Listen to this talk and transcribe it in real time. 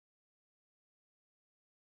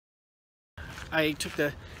I took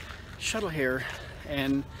the shuttle here,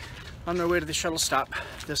 and on my way to the shuttle stop,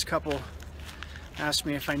 this couple asked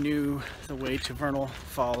me if I knew the way to Vernal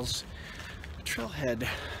Falls trailhead,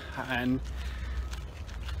 and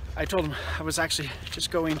I told them I was actually just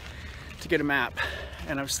going to get a map,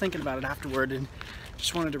 and I was thinking about it afterward and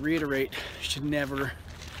just wanted to reiterate, you should never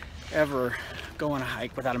ever go on a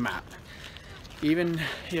hike without a map. Even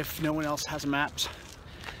if no one else has maps,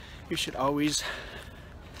 you should always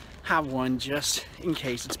have one just in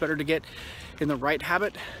case. It's better to get in the right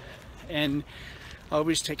habit and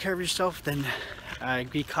always take care of yourself than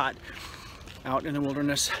be caught out in the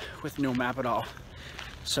wilderness with no map at all.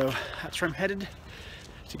 So that's where I'm headed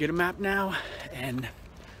to get a map now, and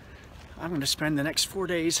I'm going to spend the next 4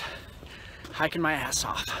 days hiking my ass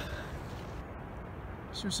off.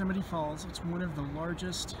 Yosemite Falls, it's one of the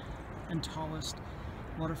largest and tallest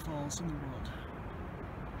waterfalls in the world.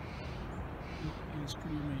 It is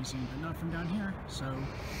pretty amazing, but not from down here, so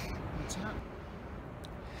let's head up.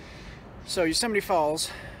 So Yosemite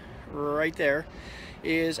Falls, right there,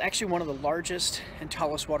 is actually one of the largest and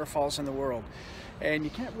tallest waterfalls in the world. And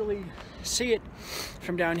you can't really see it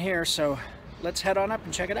from down here, so let's head on up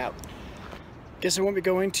and check it out. Guess I won't be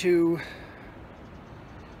going to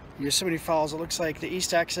Yosemite Falls. It looks like the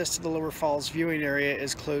east access to the lower falls viewing area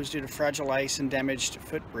is closed due to fragile ice and damaged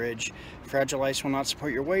footbridge. Fragile ice will not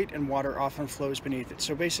support your weight, and water often flows beneath it.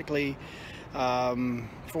 So basically, if I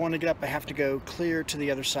want to get up, I have to go clear to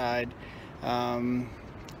the other side.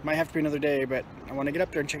 Might have to be another day, but I want to get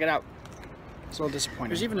up there and check it out. It's a little disappointing.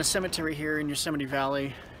 There's even a cemetery here in Yosemite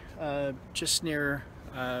Valley, just near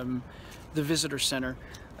the visitor center.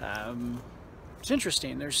 It's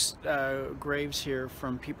interesting. There's graves here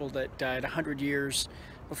from people that died 100 years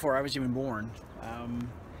before I was even born.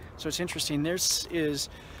 So it's interesting. This is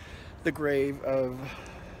the grave of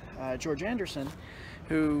George Anderson,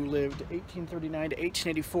 who lived 1839 to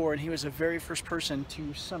 1884, and he was the very first person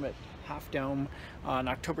to summit Half Dome on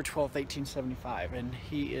October 12th, 1875, and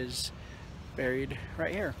he is buried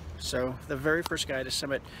right here. So the very first guy to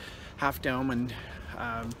summit Half Dome, and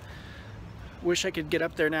wish I could get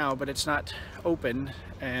up there now, but it's not open,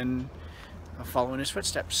 and I'll follow in his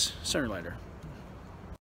footsteps sooner or later.